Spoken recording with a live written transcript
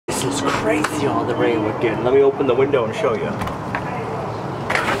This is crazy, all the rain we're getting. Let me open the window and show you.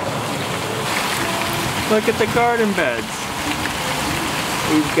 Look at the garden beds.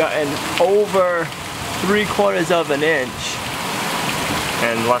 We've gotten over 3/4 of an inch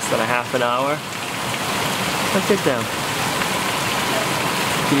in less than a half an hour. Look at them.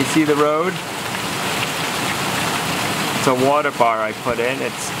 Can you see the road? It's a water bar I put in.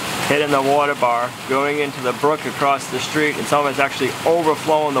 It's hitting the water bar, going into the brook across the street, and some of it's actually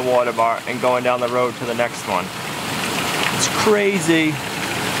overflowing the water bar and going down the road to the next one. It's crazy.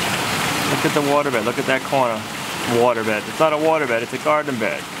 Look at the water bed. Look at that corner. Water bed. It's not a water bed, it's a garden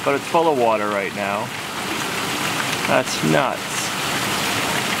bed. But it's full of water right now. That's nuts.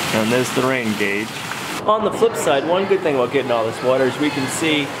 And there's the rain gauge. On the flip side, one good thing about getting all this water is we can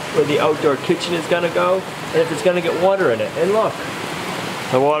see where the outdoor kitchen is going to go and if it's going to get water in it. And look,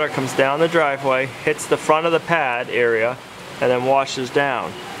 the water comes down the driveway, hits the front of the pad area, and then washes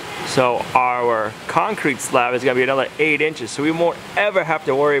down. So our concrete slab is going to be another 8 inches, so we won't ever have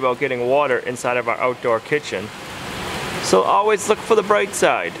to worry about getting water inside of our outdoor kitchen. So always look for the bright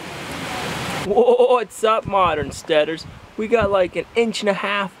side. Whoa, what's up, Modern Steaders? We got like 1.5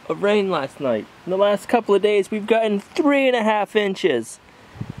 inches of rain last night. In the last couple of days, we've gotten 3.5 inches.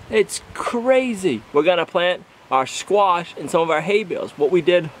 It's crazy. We're gonna plant our squash and some of our hay bales. What we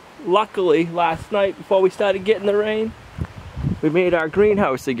did, luckily, last night before we started getting the rain, we made our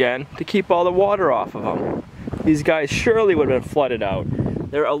greenhouse again to keep all the water off of them. These guys surely would have been flooded out.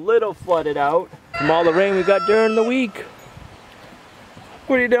 They're a little flooded out from all the rain we got during the week.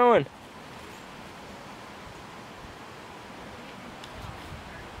 What are you doing?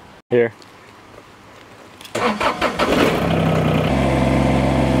 Here.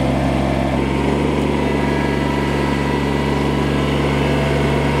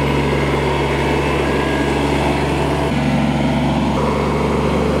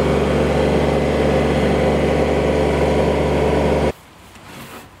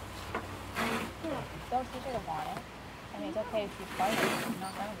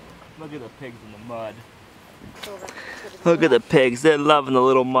 Look at the pigs in the mud. Look at the pigs. They're loving the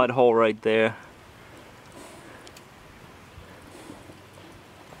little mud hole right there.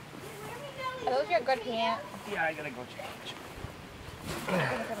 Are those your good pants? Yeah, I gotta go change.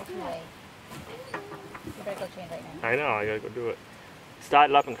 You better go change right now. I know, I gotta go do it. Start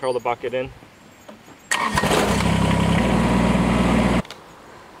it up and curl the bucket in.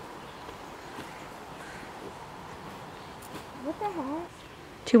 What the heck?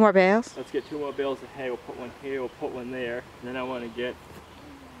 2 more bales? Let's get 2 more bales of hay. We'll put one here, we'll put one there. And then I want to get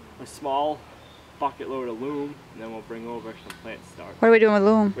a small bucket load of loam, and then we'll bring over some plant starts. What are we doing with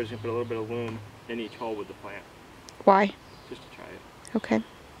loam? We're just gonna put a little bit of loam in each hole with the plant. Why? Just to try it. Okay.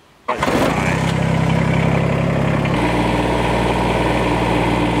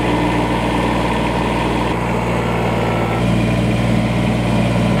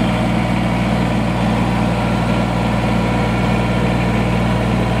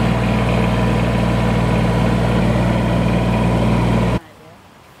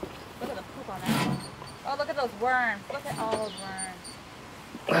 Worms. Look at all those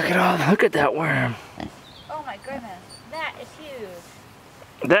worms. Look at that worm. Oh my goodness. That is huge.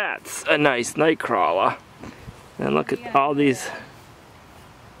 That's a nice night crawler. And look at all these.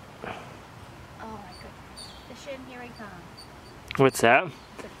 Oh my goodness. Fish in, here he comes. What's that?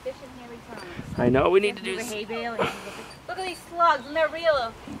 It's a fish in, here he comes. I know, we need to do a hay bale. Look at these slugs, and they're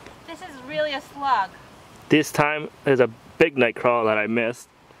real. This is really a slug. This time, there's a big night crawler that I missed.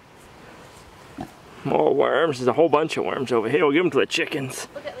 More worms. There's a whole bunch of worms over here. We'll give them to the chickens.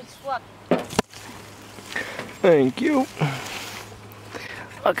 Look at these slugs. Thank you.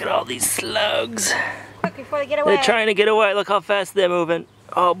 Look at all these slugs. Quick, before they get away. They're trying to get away. Look how fast they're moving.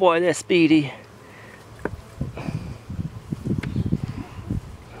 Oh boy, they're speedy.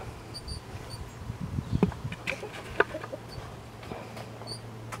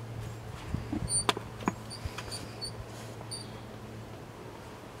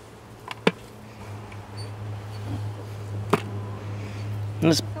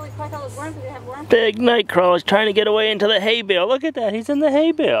 This big night crawler is trying to get away into the hay bale. Look at that, he's in the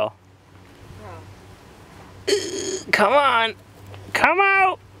hay bale. Oh. Come on, come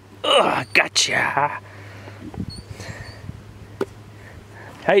out. Ugh, gotcha.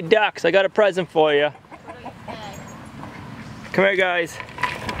 Hey ducks, I got a present for you. Come here guys.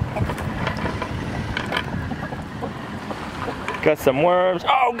 Got some worms.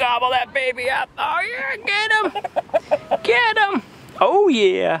 Oh, gobble that baby up. Oh yeah, get him. Get him. Oh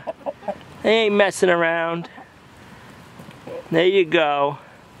yeah, they ain't messing around. There you go.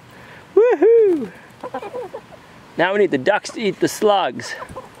 Woohoo! Now we need the ducks to eat the slugs.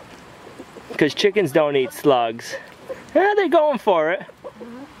 Because chickens don't eat slugs. Yeah, they're going for it.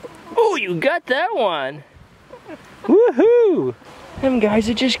 Oh, you got that one. Woohoo! Them guys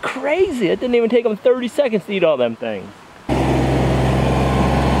are just crazy. It didn't even take them 30 seconds to eat all them things.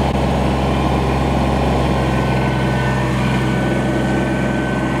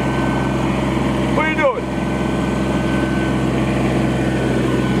 What are you doing?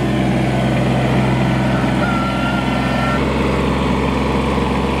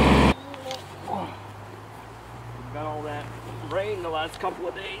 We've got all that rain the last couple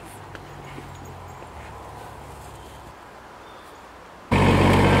of days.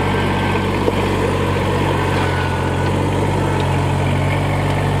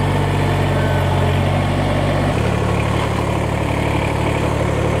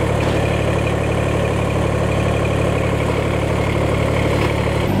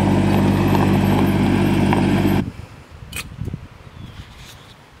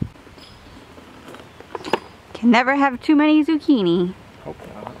 Can never have too many zucchini. Hope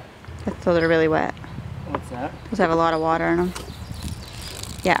not. Those are really wet. What's that? Those have a lot of water in them.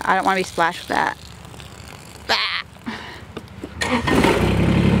 Yeah, I don't want to be splashed with that.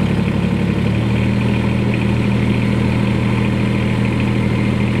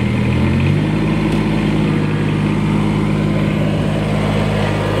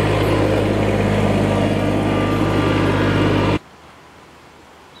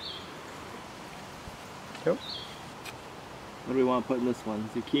 Yep. What do we want to put in this one?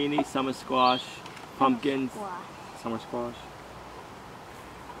 Zucchini, summer squash, pumpkins, summer squash.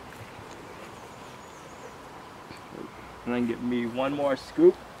 And then get me one more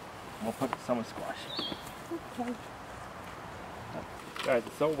scoop, and we'll put the summer squash. Okay. Guys,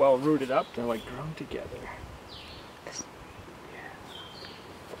 it's so well rooted up, they're like grown together.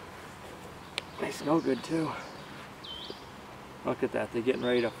 They smell good too. Look at that, they're getting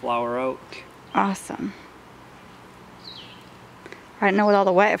ready to flower out. Awesome. I didn't know with all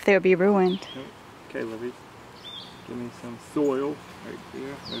the wet if they would be ruined. Okay, Libby, give me some soil right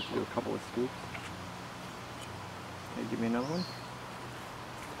there. Let's do a couple of scoops. Okay, give me another one.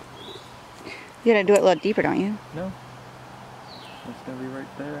 You gotta do it a little deeper, don't you? No. It's gonna be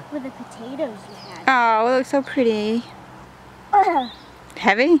right there. With the potatoes you had. Oh, it looks so pretty.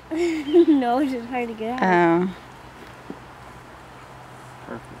 Heavy? No, it's just hard to get out. Oh.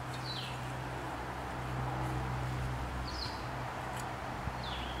 Perfect.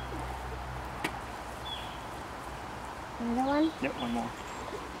 Another one? Yep, one more.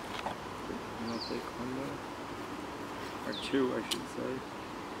 And I'll take one more. Or two, I should say.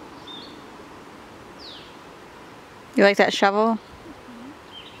 You like that shovel?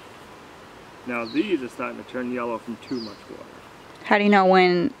 Now these are starting to turn yellow from too much water. How do you know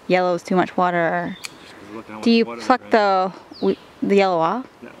when yellow is too much water? Just 'cause look at how much Do you water pluck they're in. the yellow off?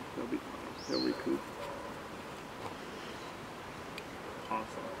 No, they'll be fine. They'll recoup. Awesome.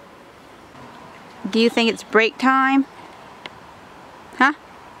 Do you think it's break time? Huh?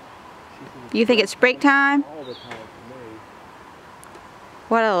 Do you think it's break time? All the time for me.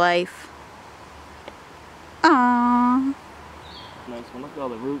 What a life. Aww. Nice one. Look at all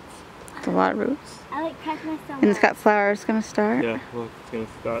the roots. It's a lot of roots. I like crack my stomach. And it's got flowers gonna start. Yeah, look, it's gonna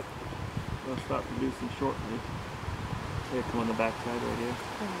start. It'll start producing shortly. Here, come on the back side right here.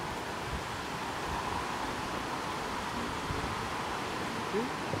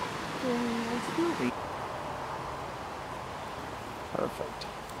 Perfect.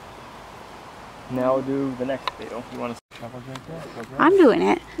 Now we'll do the next bale. You want to shovel right there? I'm doing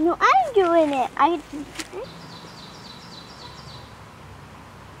it. No, I'm doing it.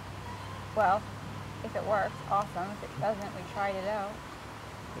 Well, if it works, awesome. If it doesn't, we tried it out.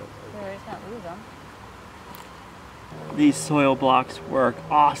 We're just gonna lose them. These soil blocks work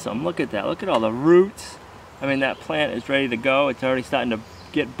awesome. Look at that. Look at all the roots. I mean, that plant is ready to go. It's already starting to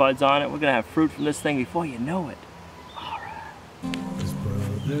get buds on it. We're gonna have fruit from this thing before you know it. All right. As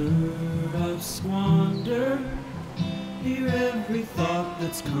brother, I've squandered near every thought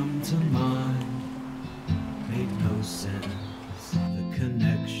that's come to mind. Made no sense. The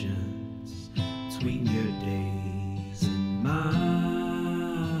connections between your days and mine.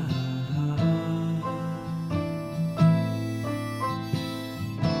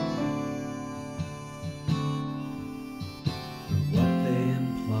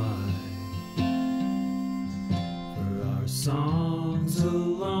 Songs, a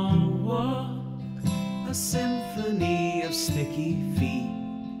long walk, a symphony of sticky feet,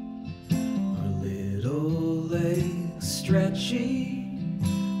 our little legs stretching.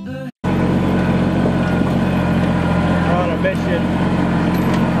 We're on a mission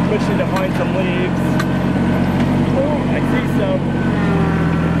to find some leaves. Oh, I see some.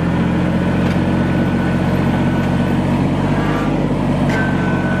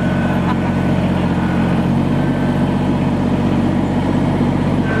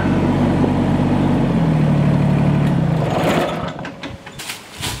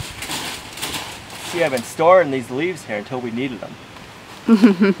 See, I've been storing these leaves here until we needed them.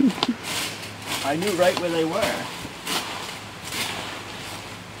 I knew right where they were.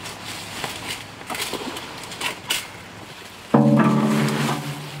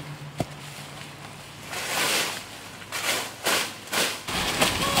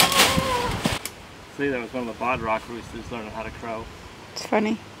 See, that was one of the bod rock roosters learning how to crow. It's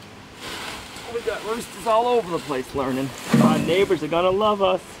funny. We got roosters all over the place learning. Our neighbors are gonna love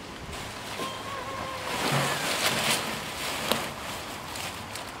us.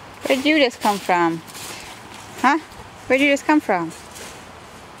 Where'd you just come from? Huh? Where'd you just come from?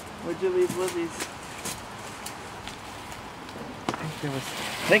 Where'd you leave Lizzie's? I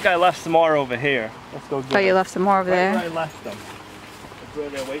think I left some more over here. Let's go get Oh, you them. left some more over Right there. where I left them. That's where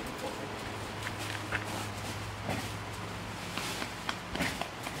they're waiting for me.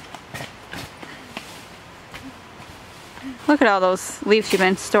 Look at all those leaves you've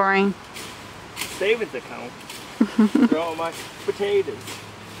been storing. Savings account. Growing my potatoes.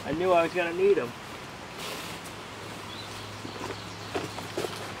 I knew I was gonna need them.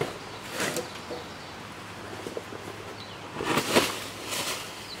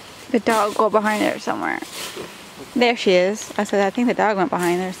 The dog go behind there somewhere. There she is. I said I think the dog went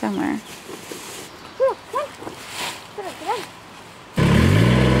behind there somewhere.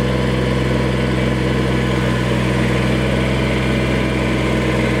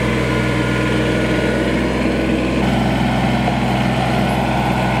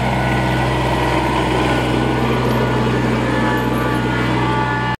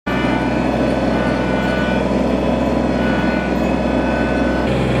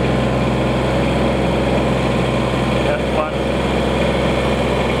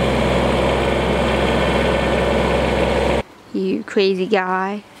 You crazy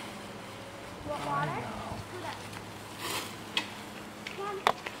guy. What water?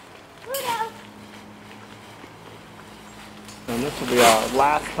 Pluto. And this will be our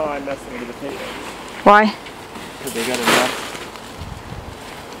last time messing with the potatoes. Why? Because they got enough.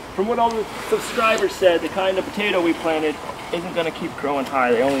 From what all the subscribers said, the kind of potato we planted isn't going to keep growing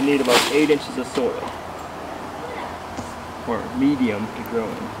high. They only need about 8 inches of soil. Or medium to grow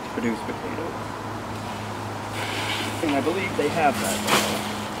in to produce potatoes. And I believe they have that.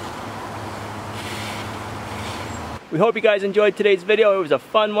 We hope you guys enjoyed today's video. It was a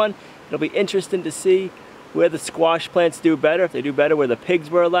fun one. It'll be interesting to see where the squash plants do better, if they do better where the pigs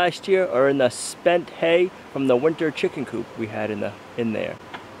were last year, or in the spent hay from the winter chicken coop we had in there.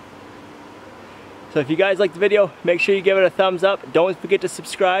 So if you guys liked the video, make sure you give it a thumbs up. Don't forget to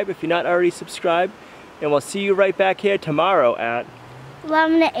subscribe if you're not already subscribed. And we'll see you right back here tomorrow at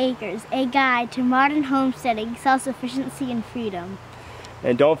Lumnah Acres, a guide to modern homesteading, self-sufficiency, and freedom.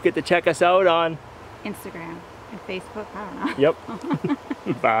 And don't forget to check us out on Instagram and Facebook. I don't know.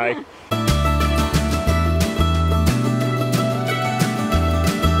 Yep. Bye.